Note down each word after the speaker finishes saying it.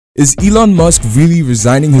Is Elon Musk really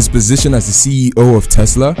resigning his position as the CEO of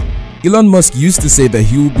Tesla? Elon Musk used to say that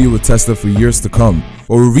he will be with Tesla for years to come,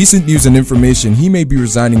 but with recent news and information, he may be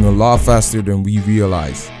resigning a lot faster than we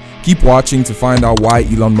realize. Keep watching to find out why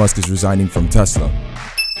Elon Musk is resigning from Tesla.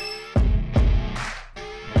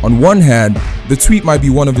 On one hand, the tweet might be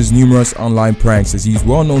one of his numerous online pranks, as he is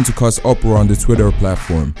well known to cause uproar on the Twitter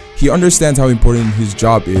platform. He understands how important his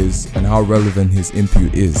job is and how relevant his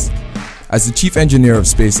input is. As the chief engineer of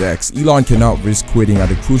SpaceX, Elon cannot risk quitting at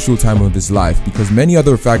a crucial time of his life because many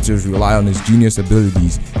other factors rely on his genius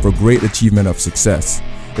abilities for great achievement of success.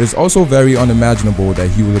 It is also very unimaginable that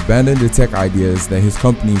he will abandon the tech ideas that his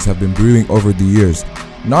companies have been brewing over the years,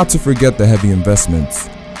 not to forget the heavy investments.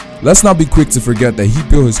 Let's not be quick to forget that he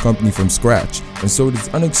built his company from scratch, and so it is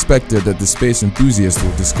unexpected that the space enthusiast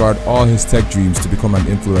will discard all his tech dreams to become an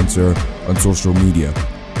influencer on social media.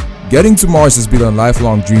 Getting to Mars has been a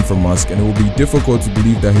lifelong dream for Musk, and it will be difficult to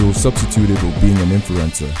believe that he will substitute it with being an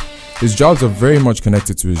influencer. His jobs are very much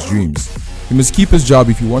connected to his dreams. He must keep his job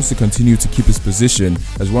if he wants to continue to keep his position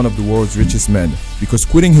as one of the world's richest men, because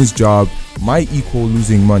quitting his job might equal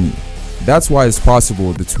losing money. That's why it's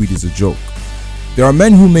possible the tweet is a joke. There are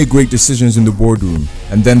men who make great decisions in the boardroom,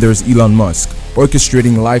 and then there's Elon Musk,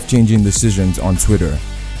 orchestrating life-changing decisions on Twitter.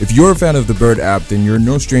 If you're a fan of the Bird app, then you're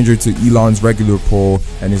no stranger to Elon's regular poll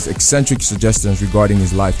and his eccentric suggestions regarding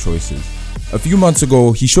his life choices. A few months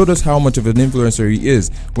ago, he showed us how much of an influencer he is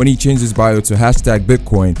when he changed his bio to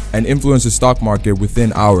 #Bitcoin and influenced the stock market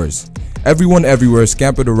within hours. Everyone everywhere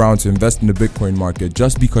scampered around to invest in the Bitcoin market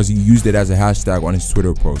just because he used it as a hashtag on his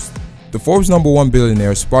Twitter post. The Forbes #1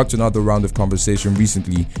 billionaire sparked another round of conversation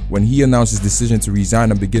recently when he announced his decision to resign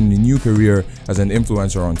and begin a new career as an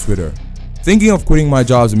influencer on Twitter. "Thinking of quitting my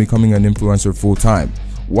jobs and becoming an influencer full-time.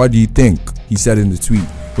 What do you think?" he said in the tweet,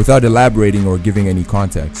 without elaborating or giving any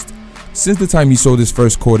context. Since the time he sold his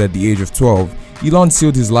first code at the age of 12, Elon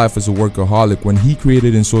sealed his life as a workaholic when he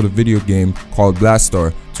created and sold a video game called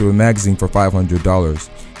Blastar to a magazine for $500.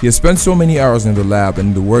 He has spent so many hours in the lab and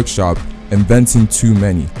in the workshop inventing too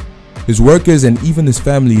many. His workers and even his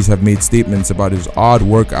families have made statements about his odd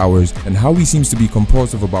work hours and how he seems to be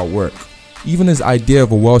compulsive about work. Even his idea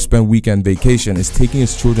of a well-spent weekend vacation is taking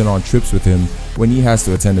his children on trips with him when he has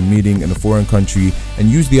to attend a meeting in a foreign country and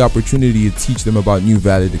use the opportunity to teach them about new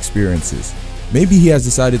valid experiences. Maybe he has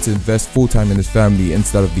decided to invest full-time in his family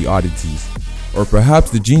instead of the oddities. Or perhaps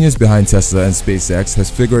the genius behind Tesla and SpaceX has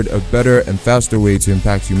figured a better and faster way to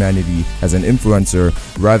impact humanity as an influencer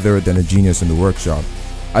rather than a genius in the workshop.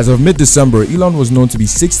 As of mid-December, Elon was known to be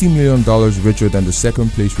 $60 million richer than the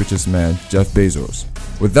second-place richest man, Jeff Bezos.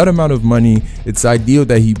 With that amount of money, it's ideal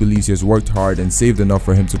that he believes he has worked hard and saved enough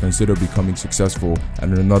for him to consider becoming successful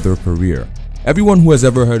in another career. Everyone who has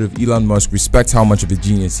ever heard of Elon Musk respects how much of a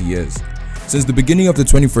genius he is. Since the beginning of the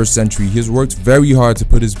 21st century, he has worked very hard to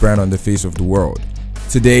put his brand on the face of the world.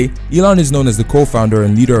 Today, Elon is known as the co-founder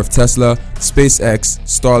and leader of Tesla, SpaceX,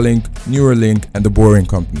 Starlink, Neuralink, and the Boring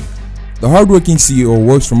Company. The hardworking CEO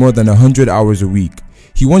works for more than 100 hours a week.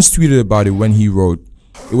 He once tweeted about it when he wrote,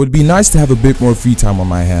 "It would be nice to have a bit more free time on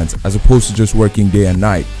my hands as opposed to just working day and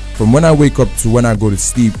night. From when I wake up to when I go to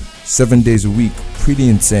sleep, 7 days a week, pretty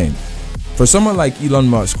insane." For someone like Elon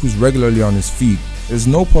Musk, who's regularly on his feet, there's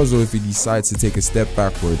no puzzle if he decides to take a step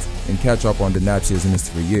backwards and catch up on the naps he has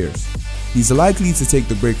missed for years. He's likely to take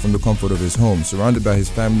the break from the comfort of his home, surrounded by his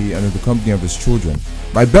family and in the company of his children.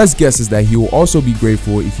 My best guess is that he will also be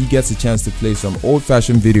grateful if he gets a chance to play some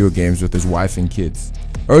old-fashioned video games with his wife and kids.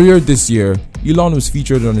 Earlier this year, Elon was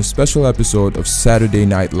featured on a special episode of Saturday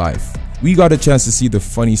Night Live. We got a chance to see the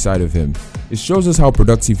funny side of him. It shows us how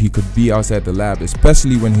productive he could be outside the lab,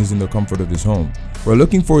 especially when he's in the comfort of his home. We're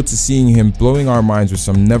looking forward to seeing him blowing our minds with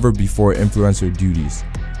some never-before influencer duties.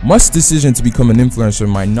 Musk's decision to become an influencer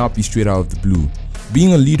might not be straight out of the blue.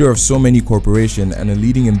 Being a leader of so many corporations and a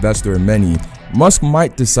leading investor in many, Musk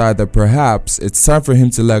might decide that perhaps it's time for him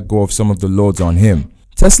to let go of some of the loads on him.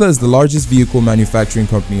 Tesla is the largest vehicle manufacturing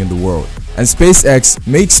company in the world, and SpaceX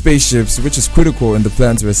makes spaceships, which is critical in the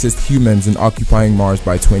plan to assist humans in occupying Mars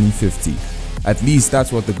by 2050. At least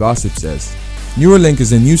that's what the gossip says. Neuralink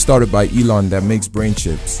is a new startup by Elon that makes brain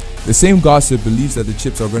chips. The same gossip believes that the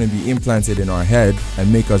chips are going to be implanted in our head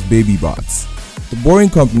and make us baby bots. The Boring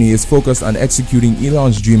Company is focused on executing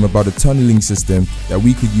Elon's dream about a tunneling system that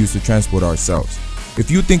we could use to transport ourselves. If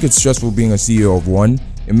you think it's stressful being a CEO of one,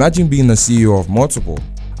 imagine being the CEO of multiple.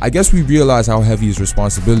 I guess we realize how heavy his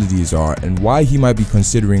responsibilities are and why he might be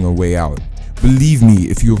considering a way out. Believe me,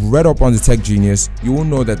 if you've read up on the tech genius, you will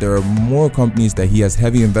know that there are more companies that he has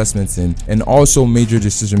heavy investments in and also major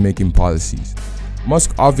decision-making policies.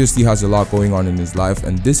 Musk obviously has a lot going on in his life,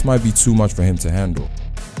 and this might be too much for him to handle.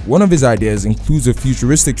 One of his ideas includes a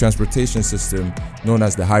futuristic transportation system known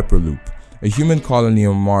as the Hyperloop, a human colony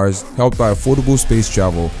on Mars helped by affordable space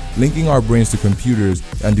travel, linking our brains to computers,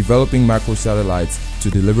 and developing microsatellites to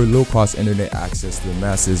deliver low-cost internet access to the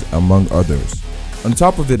masses, among others. On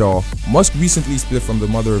top of it all, Musk recently split from the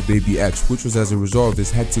mother of baby X, which was as a result of his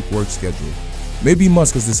hectic work schedule. Maybe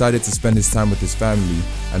Musk has decided to spend his time with his family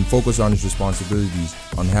and focus on his responsibilities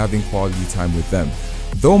on having quality time with them.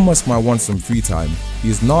 Though Musk might want some free time, he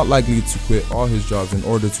is not likely to quit all his jobs in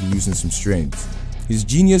order to loosen some strains. His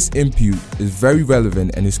genius input is very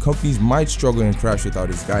relevant and his companies might struggle and crash without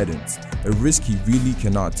his guidance, a risk he really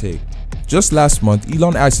cannot take. Just last month,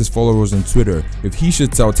 Elon asked his followers on Twitter if he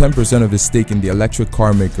should sell 10% of his stake in the electric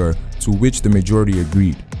car maker, to which the majority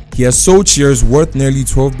agreed. He has sold shares worth nearly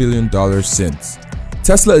 $12 billion since.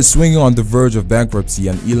 Tesla is swinging on the verge of bankruptcy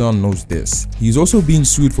and Elon knows this. He is also being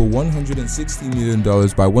sued for $160 million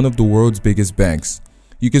by one of the world's biggest banks.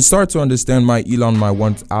 You can start to understand why Elon might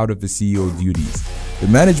want out of the CEO duties. The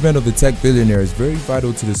management of the tech billionaire is very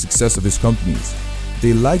vital to the success of his companies.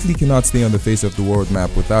 They likely cannot stay on the face of the world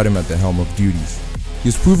map without him at the helm of duties. He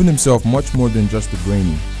has proven himself much more than just a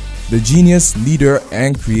brainy. The genius, leader,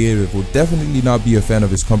 and creative will definitely not be a fan of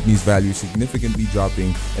his company's value significantly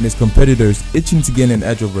dropping and his competitors itching to gain an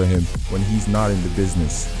edge over him when he's not in the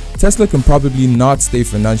business. Tesla can probably not stay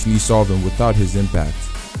financially solvent without his impact.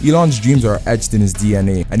 Elon's dreams are etched in his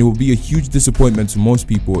DNA, and it will be a huge disappointment to most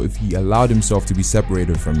people if he allowed himself to be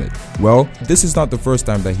separated from it. Well, this is not the first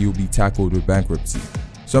time that he will be tackled with bankruptcy.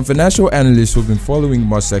 Some financial analysts who have been following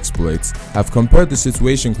Musk's exploits have compared the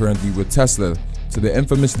situation currently with Tesla to the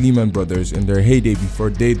infamous Lehman Brothers in their heyday before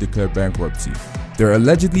they declared bankruptcy. There are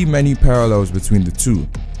allegedly many parallels between the two.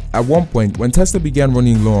 At one point, when Tesla began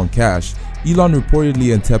running low on cash, Elon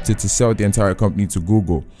reportedly attempted to sell the entire company to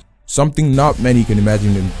Google, something not many can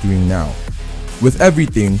imagine him doing now. With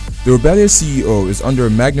everything, the rebellious CEO is under a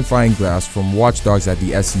magnifying glass from watchdogs at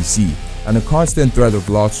the SEC and a constant threat of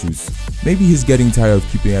lawsuits. Maybe he's getting tired of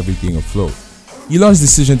keeping everything afloat. Elon's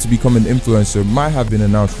decision to become an influencer might have been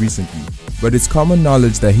announced recently, but it's common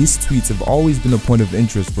knowledge that his tweets have always been a point of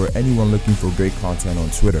interest for anyone looking for great content on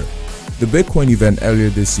Twitter. The Bitcoin event earlier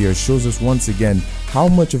this year shows us once again how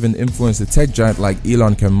much of an influence a tech giant like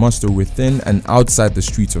Elon can muster within and outside the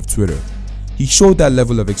streets of Twitter. He showed that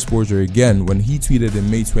level of exposure again when he tweeted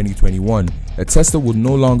in May 2021 that Tesla would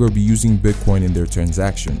no longer be using Bitcoin in their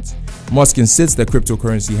transactions. Musk insists that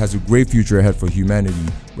cryptocurrency has a great future ahead for humanity,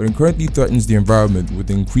 but it currently threatens the environment with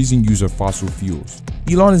the increasing use of fossil fuels.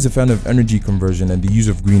 Elon is a fan of energy conversion and the use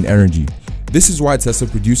of green energy. This is why Tesla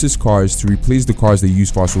produces cars to replace the cars that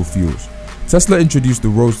use fossil fuels. Tesla introduced the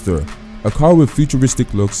Roadster, a car with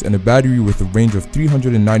futuristic looks and a battery with a range of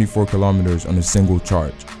 394 kilometers on a single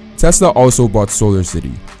charge. Tesla also bought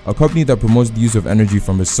SolarCity, a company that promotes the use of energy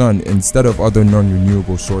from the sun instead of other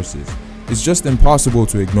non-renewable sources. It's just impossible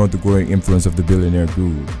to ignore the growing influence of the billionaire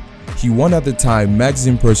guru. He won at the time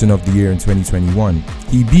Magazine Person of the Year in 2021.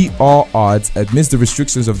 He beat all odds amidst the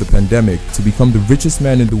restrictions of the pandemic to become the richest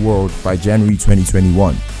man in the world by January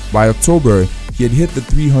 2021. By October, he had hit the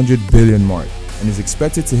 300 billion mark and is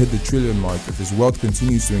expected to hit the trillion mark if his wealth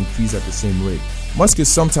continues to increase at the same rate. Musk is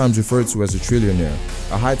sometimes referred to as a trillionaire,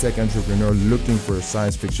 a high-tech entrepreneur looking for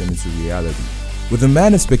science fiction into reality. With a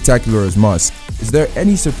man as spectacular as Musk, is there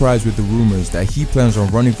any surprise with the rumors that he plans on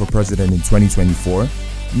running for president in 2024?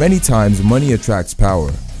 Many times, money attracts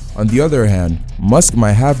power. On the other hand, Musk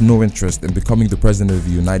might have no interest in becoming the president of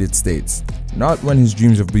the United States, not when his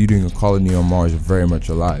dreams of building a colony on Mars are very much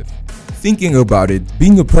alive. Thinking about it,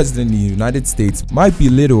 being a president in the United States might be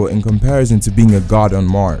little in comparison to being a god on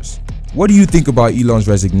Mars. What do you think about Elon's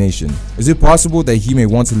resignation? Is it possible that he may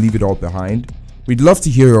want to leave it all behind? We'd love to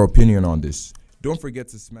hear your opinion on this. Don't forget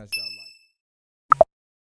to smash that like.